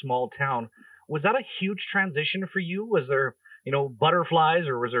such a small town, was that a huge transition for you? Was there, butterflies,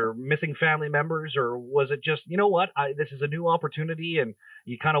 or was there missing family members, or was it just, what, this is a new opportunity and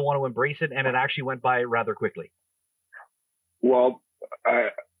you kind of want to embrace it, and it actually went by rather quickly? Well,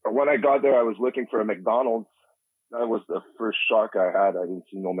 when I got there, I was looking for a McDonald's. That was the first shock I had. I didn't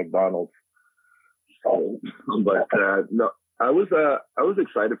see no McDonald's. So, but no, I was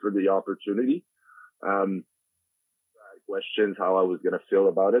excited for the opportunity. Questions how I was going to feel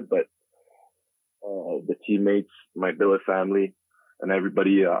about it, but the teammates, my billet family, and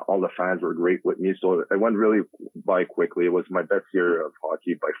everybody, all the fans were great with me. So it went really by quickly. It was my best year of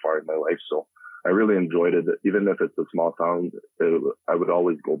hockey by far in my life. So I really enjoyed it. Even if it's a small town, I would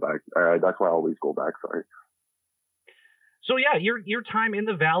always go back. That's why I always go back. Sorry. So yeah, your time in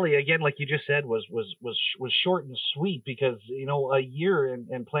the Valley, again, like you just said, was short and sweet, because a year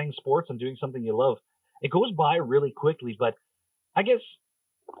and playing sports and doing something you love, it goes by really quickly. But I guess,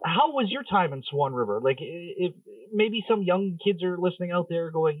 how was your time in Swan River? Like, if maybe some young kids are listening out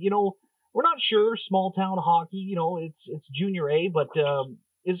there going, we're not sure, small town hockey, it's junior A, but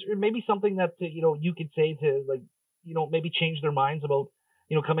is there maybe something that you could say to, like, maybe change their minds about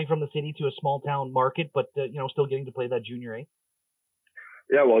coming from the city to a small town market, but still getting to play that junior A?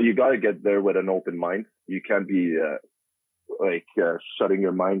 Yeah, well, you got to get there with an open mind. You can't be shutting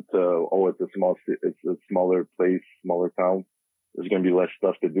your mind to, it's a smaller place, smaller town. There's going to be less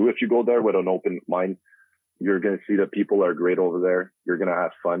stuff to do. If you go there with an open mind, you're going to see that people are great over there. You're going to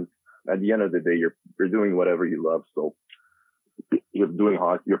have fun. At the end of the day, you're doing whatever you love. So you're doing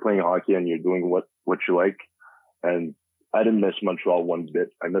hockey, you're playing hockey, and you're doing what you like. And I didn't miss Montreal one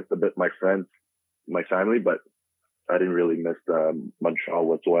bit. I missed a bit my friends, my family, but I didn't really miss Montreal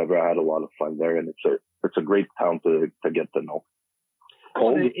whatsoever. I had a lot of fun there, and it's a great town to get to know.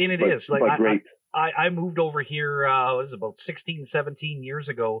 Cold, and it is. Like, great. I moved over here, it was about 16, 17 years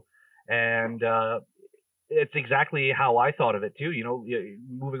ago, and it's exactly how I thought of it too.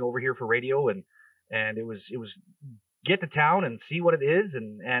 Moving over here for radio, and it was get to town and see what it is,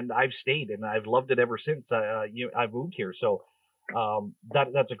 and I've stayed, and I've loved it ever since I moved here. So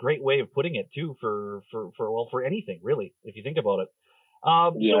that's a great way of putting it too, for anything really, if you think about it.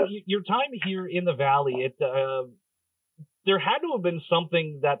 So your time here in the Valley, there had to have been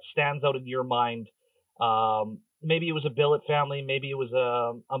something that stands out in your mind. Maybe it was a billet family, maybe it was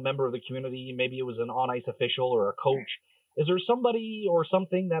a member of the community, maybe it was an on-ice official or a coach. Is there somebody or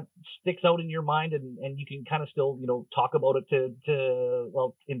something that sticks out in your mind, and you can kind of still, talk about it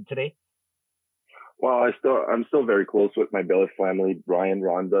in today? Well, I'm still very close with my billet family, Brian,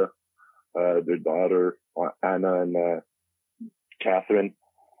 Rhonda, their daughter, Anna, and Catherine.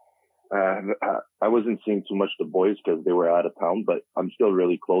 I wasn't seeing too much the boys because they were out of town, but I'm still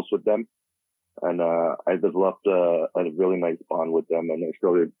really close with them. And I developed a really nice bond with them. And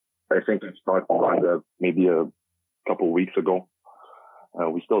I think I talked to Rhonda maybe a couple of weeks ago.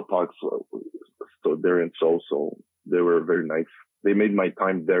 We still talk, so they're in Seoul, so they were very nice. They made my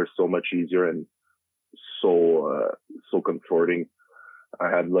time there so much easier and so comforting. I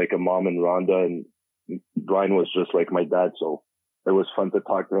had like a mom in Rhonda, and Brian was just like my dad, so it was fun to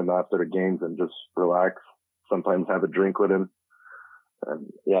talk to him after the games and just relax, sometimes have a drink with him. And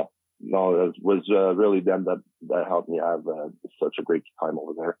yeah, no, it was really them that helped me have such a great time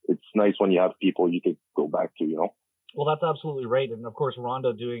over there. It's nice when you have people you could go back to, you know? Well, that's absolutely right. And of course,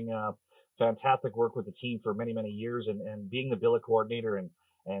 Rhonda doing fantastic work with the team for many, many years and being the billet coordinator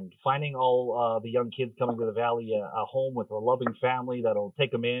and finding all the young kids coming to the Valley a home with a loving family that'll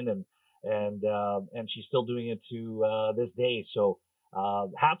take them in and she's still doing it to this day. So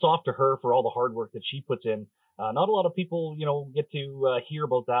hats off to her for all the hard work that she puts in. Not a lot of people, get to hear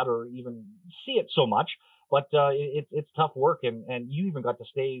about that or even see it so much, but it's tough work. And you even got to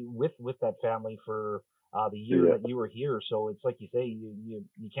stay with that family for the year that you were here. So it's like you say, you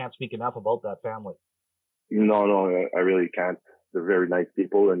can't speak enough about that family. No, I really can't. They're very nice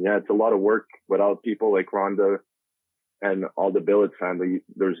people. And yeah, it's a lot of work without people like Rhonda and all the Billets family.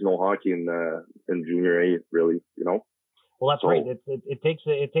 There's no hockey in junior A, really, you know? Well, that's right. It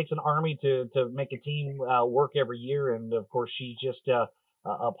takes an army to make a team work every year. And of course, she's just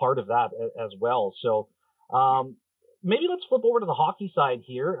a part of that as well. So, maybe let's flip over to the hockey side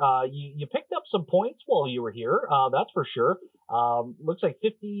here. You picked up some points while you were here. That's for sure. Looks like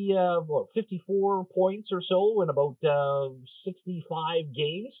 54 points or so in about 65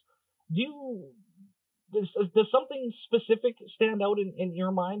 games. Does something specific stand out in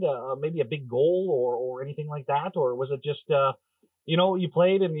your mind? Maybe a big goal or anything like that, or was it just you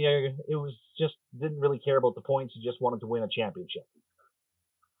played and it was just didn't really care about the points. You just wanted to win a championship?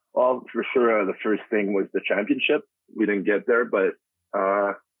 Well, for sure, the first thing was the championship. We didn't get there, but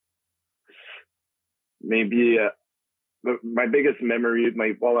maybe my biggest memory,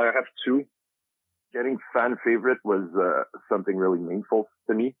 I have two. Getting fan favorite was something really meaningful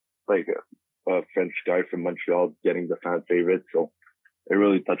to me, like a French guy from Montreal getting the fan favorite. So it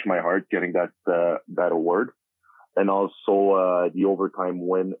really touched my heart getting that award. And also the overtime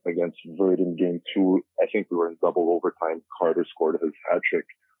win against Verdun game 2. I think we were in double overtime. Carter scored his hat trick.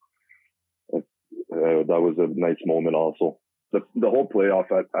 That was a nice moment also. The whole playoff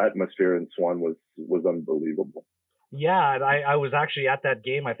atmosphere in Swan was unbelievable. Yeah, and I was actually at that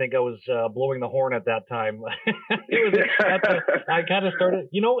game. I think I was blowing the horn at that time. I kind of started,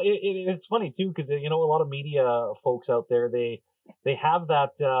 it's funny too, because, a lot of media folks out there, they have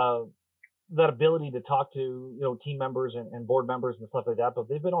that ability to talk to, team members and board members and stuff like that, but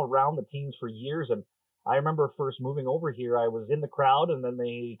they've been around the teams for years. And I remember first moving over here, I was in the crowd and then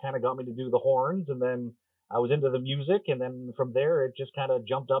they kind of got me to do the horns and then I was into the music. And then from there, it just kind of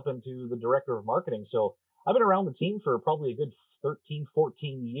jumped up into the director of marketing. So I've been around the team for probably a good 13,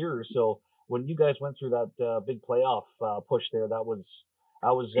 14 years. So when you guys went through that big playoff push there, that was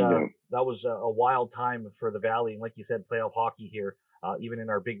a wild time for the Valley. And like you said, playoff hockey here, even in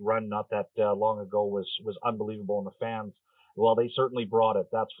our big run not that long ago, was unbelievable. And the fans, well, they certainly brought it.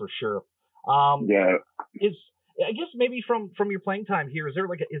 That's for sure. I guess maybe from your playing time here, is there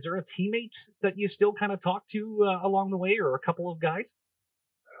a teammate that you still kind of talk to along the way, or a couple of guys?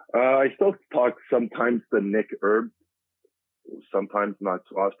 I still talk sometimes to Nick Erb, sometimes not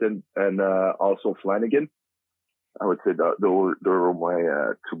too often, and also Flanagan. I would say they were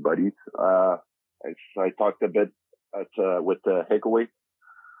my two buddies. I talked a bit with Hickaway.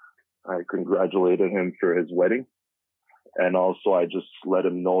 I congratulated him for his wedding. And also, I just let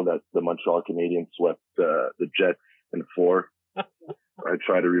him know that the Montreal Canadiens swept the Jets in 4. I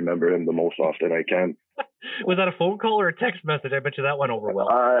try to remember him the most often I can. Was that a phone call or a text message? I bet you that went over well.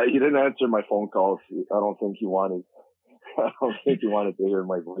 He didn't answer my phone calls. I don't think he wanted to hear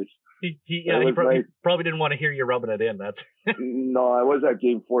my voice. He probably didn't want to hear you rubbing it in. That's No, I was at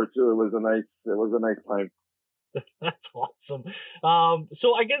Game 4 too. It was a nice time. That's awesome.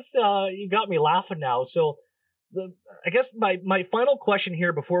 So I guess you got me laughing now. So I guess my final question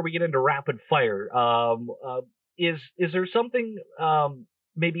here before we get into rapid fire is there something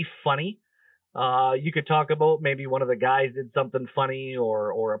maybe funny you could talk about? Maybe one of the guys did something funny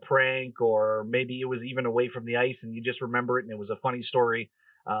or a prank, or maybe it was even away from the ice and you just remember it and it was a funny story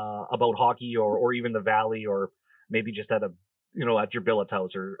about hockey or even the Valley, or maybe just at your billet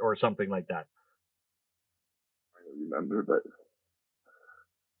house or something like that. I don't remember, but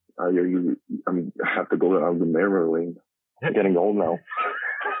I have to go down the memory lane. I'm getting old now.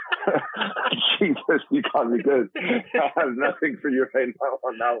 Jesus, you got me good. I have nothing for you right now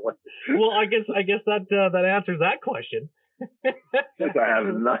on that one. Well, I guess that answers that question. Yes, I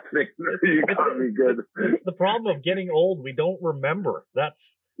have nothing. You got me good. It's the problem of getting old. We don't remember. That's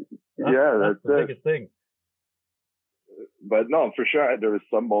the biggest thing. But no, for sure, there was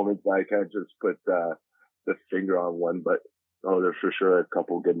some moments that I can't just put the finger on one, but there's for sure a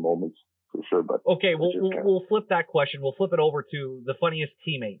couple good moments for sure. But okay, we'll flip that question. We'll flip it over to the funniest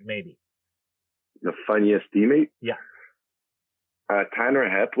teammate, maybe. The funniest teammate? Yeah. Tanner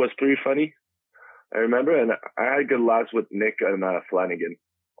Hepp was pretty funny. I remember, and I had good laughs with Nick and Flanagan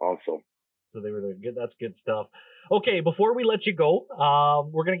also. So they were good. That's good stuff. Okay, before we let you go,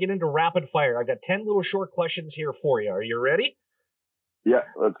 we're going to get into rapid fire. I got 10 little short questions here for you. Are you ready? Yeah,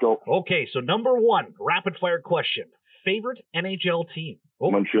 let's go. Okay, so number 1, rapid fire question. Favorite NHL team? Oh,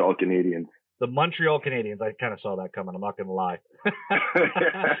 Montreal Canadiens. the Montreal Canadiens. I kind of saw that coming. I'm not going to lie.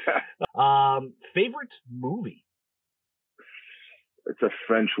 Favorite movie? It's a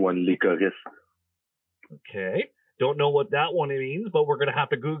French one, Licorice. Okay. Don't know what that one means, but we're going to have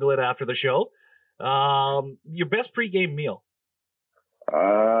to Google it after the show. Your best pregame meal?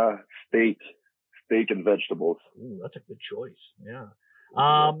 Steak and vegetables. Ooh, that's a good choice. Yeah.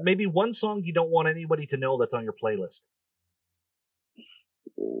 Maybe one song you don't want anybody to know that's on your playlist.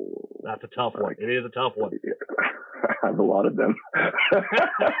 That's a tough one. It is a tough one. I have a lot of them.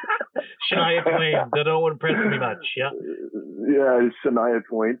 Shania Twain. They don't impress me much. Yeah. Yeah, Shania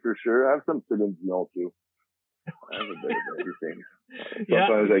Twain for sure. I have some Celine Dion too. I have a bit of everything.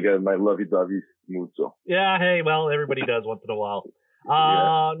 Sometimes I get my lovey-dovey mood, so. Yeah, hey, well, everybody does once in a while.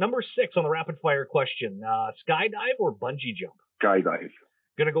 Number 6 on the rapid fire question. Skydive or bungee jump? Skydive.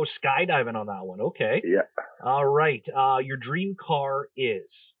 Gonna go skydiving on that one. Okay. Yeah. All right. Your dream car is?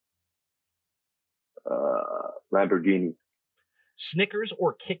 Lamborghini. Snickers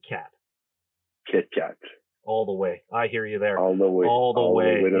or Kit Kat? Kit Kat. All the way. I hear you there. All the way. All the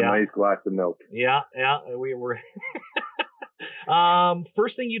way. With a nice glass of milk. Yeah. We were.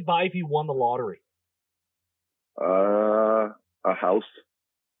 First thing you'd buy if you won the lottery? A house.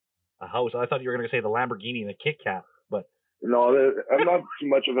 A house. I thought you were going to say the Lamborghini and the Kit Kat, but. No, I'm not too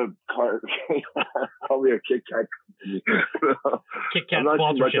much of a car. Probably a Kit Kat company. Kit Kat I'm not too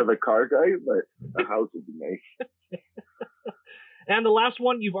much sponsorship. of a car guy, but a house would be nice. And the last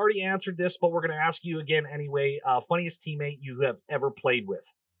one, you've already answered this, but we're going to ask you again anyway. Funniest teammate you have ever played with?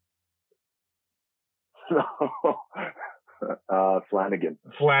 Flanagan.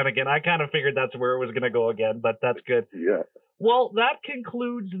 Flanagan. I kind of figured that's where it was going to go again, but that's good. Yeah. Well, that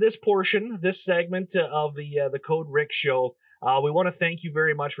concludes this portion, this segment of the Code Rick Show. We want to thank you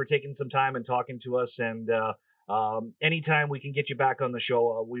very much for taking some time and talking to us. And anytime we can get you back on the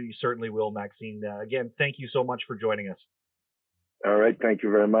show, we certainly will, Maxime. Again, thank you so much for joining us. All right. Thank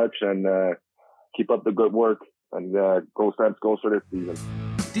you very much. And keep up the good work. And go Stamps, go for this season.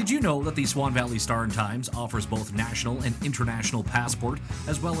 Did you know that the Swan Valley Star and Times offers both national and international passport,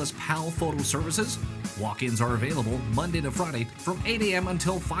 as well as PAL photo services? Walk-ins are available Monday to Friday from 8 a.m.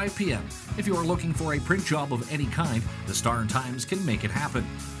 until 5 p.m. If you are looking for a print job of any kind, the Star and Times can make it happen.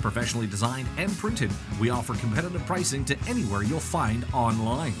 Professionally designed and printed, we offer competitive pricing to anywhere you'll find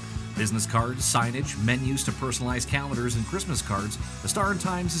online. Business cards, signage, menus to personalized calendars and Christmas cards, the Star and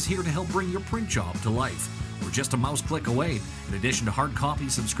Times is here to help bring your print job to life. We're just a mouse click away. In addition to hard copy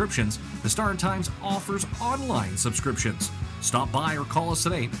subscriptions, the Star and Times offers online subscriptions. Stop by or call us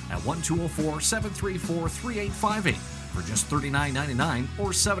today at 1-204-734-3858. For just $39.99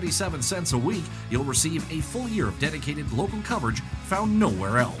 or 77 cents a week, you'll receive a full year of dedicated local coverage found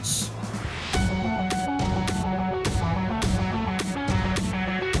nowhere else.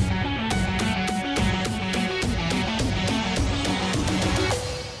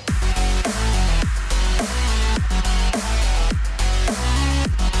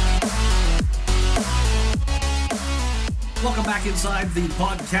 Welcome back inside the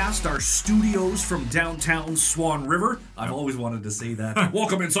podcast, our studios from downtown Swan River. I've always wanted to say that.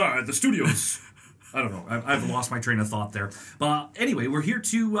 Welcome inside the studios. I don't know. I've lost my train of thought there. But anyway, we're here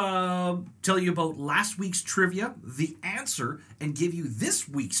to tell you about last week's trivia, the answer, and give you this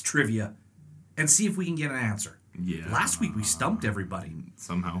week's trivia and see if we can get an answer. Yeah. Last week we stumped everybody.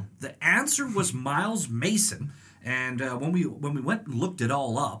 Somehow. The answer was Miles Mason. And when we went and looked it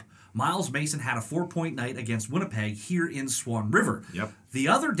all up, Miles Mason had a 4-point night against Winnipeg here in Swan River. Yep. The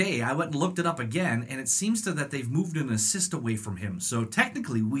other day, I went and looked it up again, and it seems to that they've moved an assist away from him. So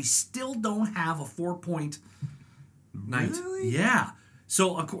technically, we still don't have a 4-point night. Really? Yeah.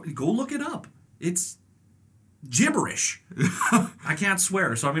 So go look it up. It's gibberish. I can't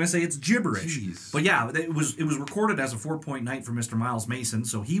swear, so I'm going to say it's gibberish. Jeez. But yeah, it was recorded as a 4-point night for Mr. Miles Mason,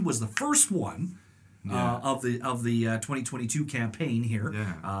 so he was the first one. Of the 2022 campaign here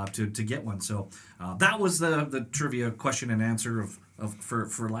to get one. So that was the trivia question and answer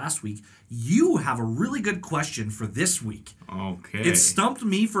for last week. You have a really good question for this week. Okay. It stumped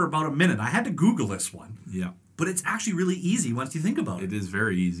me for about a minute. I had to Google this one. Yeah. But it's actually really easy once you think about it. It is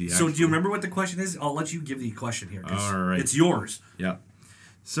very easy, So actually. do you remember what the question is? I'll let you give the question here. All right. It's yours. Yeah.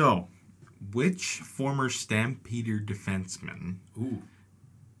 So, which former Stampeder defenseman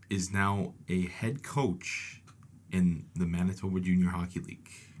is now a head coach in the Manitoba Junior Hockey League?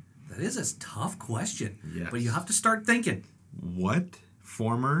 That is a tough question. Yes. But you have to start thinking. What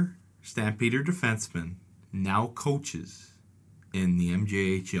former Stampeder defenseman, now coaches in the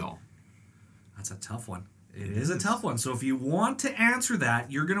MJHL. That's a tough one. It is a tough one. So if you want to answer that,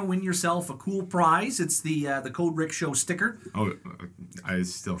 you're going to win yourself a cool prize. It's the Code Rick Show sticker. Oh, I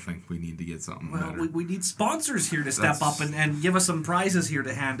still think we need to get something better. We need sponsors here to step up and give us some prizes here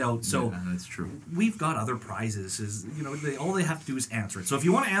to hand out. So yeah, that's true. We've got other prizes. All they have to do is answer it. So if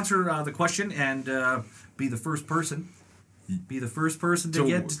you want to answer the question and be the first person to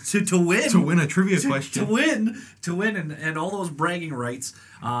get to win. To win a trivia question. To win and all those bragging rights,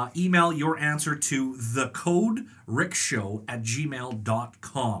 email your answer to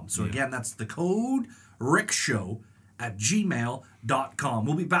thecodeRickshow@gmail.com. So again, that's thecodeRickshow@gmail.com.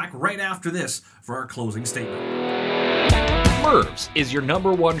 We'll be back right after this for our closing statement. Mervs is your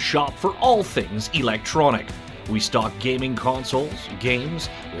 #1 shop for all things electronic. We stock gaming consoles, games,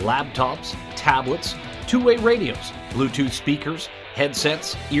 laptops, tablets, two-way radios, Bluetooth speakers,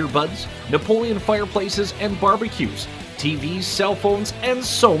 headsets, earbuds, Napoleon fireplaces and barbecues, TVs, cell phones, and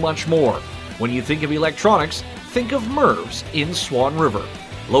so much more. When you think of electronics, think of Mervs in Swan River.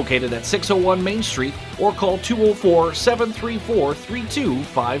 Located at 601 Main Street or call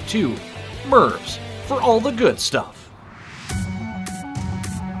 204-734-3252. Mervs, for all the good stuff.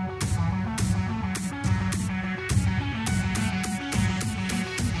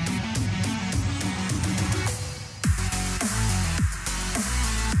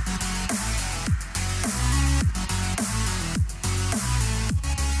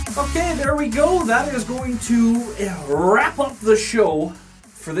 Okay, there we go. That is going to wrap up the show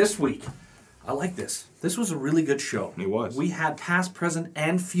for this week. I like this. This was a really good show. It was. We had past, present,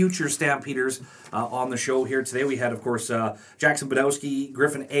 and future Stampeders on the show here today. We had, of course, Jackson Badowski,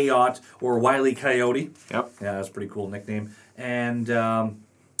 Griffin Ayotte, or Wile E. Coyote. Yep. Yeah, that's a pretty cool nickname. And,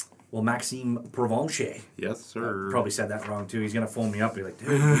 Maxime Provencher. Yes, sir. Probably said that wrong, too. He's going to phone me up. Be like, dude,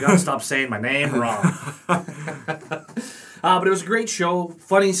 you got to stop saying my name wrong. But it was a great show.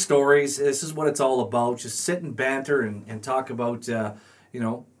 Funny stories. This is what it's all about. Just sit and banter and talk about,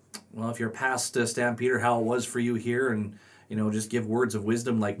 if you're past Stampeder, how it was for you here, and, just give words of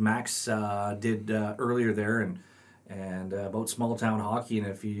wisdom like Max did earlier there, and about small town hockey. And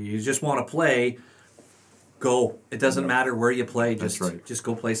if you just want to play, go. It doesn't matter where you play. That's right. Just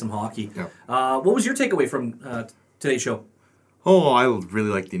go play some hockey. Yep. What was your takeaway from today's show? Oh, I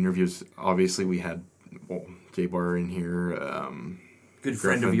really liked the interviews. Obviously, we had J-Bar in here. Good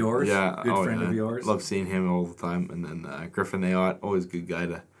friend Griffin, of yours. Yeah. Good friend of yours. Love seeing him all the time. And then Griffin Ayotte, always a good guy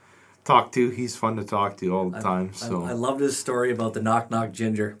to talk to. He's fun to talk to all the time. So I loved his story about the Knock Knock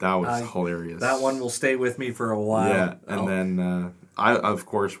Ginger. That was hilarious. That one will stay with me for a while. Yeah, and then I, of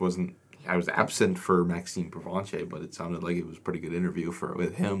course, I was absent for Maxime Provencher, but it sounded like it was a pretty good interview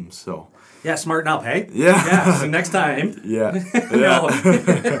with him. So yeah, smarten up, hey? Yeah. Yeah, so next time. Yeah. No.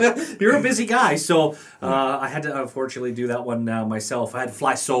 You're a busy guy, so I had to unfortunately do that one myself. I had to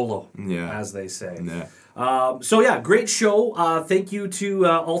fly solo, as they say. Yeah. Great show. Thank you to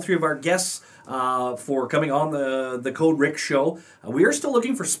all three of our guests for coming on the Code Rick Show. We are still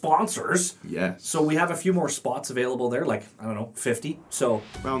looking for sponsors. Yes. So we have a few more spots available there, 50. So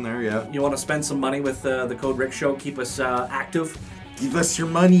around there, yeah. You want to spend some money with the Code Rick Show, keep us active. Give us your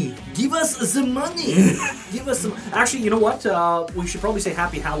money. Give us some money. Give us some. Actually, you know what? We should probably say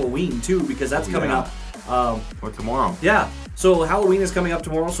Happy Halloween too, because that's coming up. Or tomorrow. Yeah. So Halloween is coming up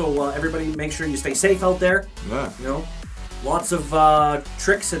tomorrow. So everybody, make sure you stay safe out there. Yeah. Lots of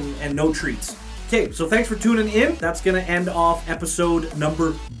tricks and no treats. Okay. So thanks for tuning in. That's gonna end off episode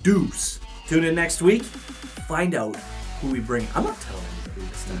number 2. Tune in next week. Find out who we bring. I'm not telling anybody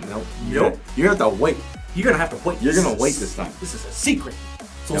this time. Nope. You have to wait. You're gonna have to wait. You're gonna wait this time. This is a secret.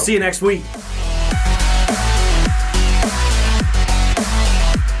 So we'll see you next week.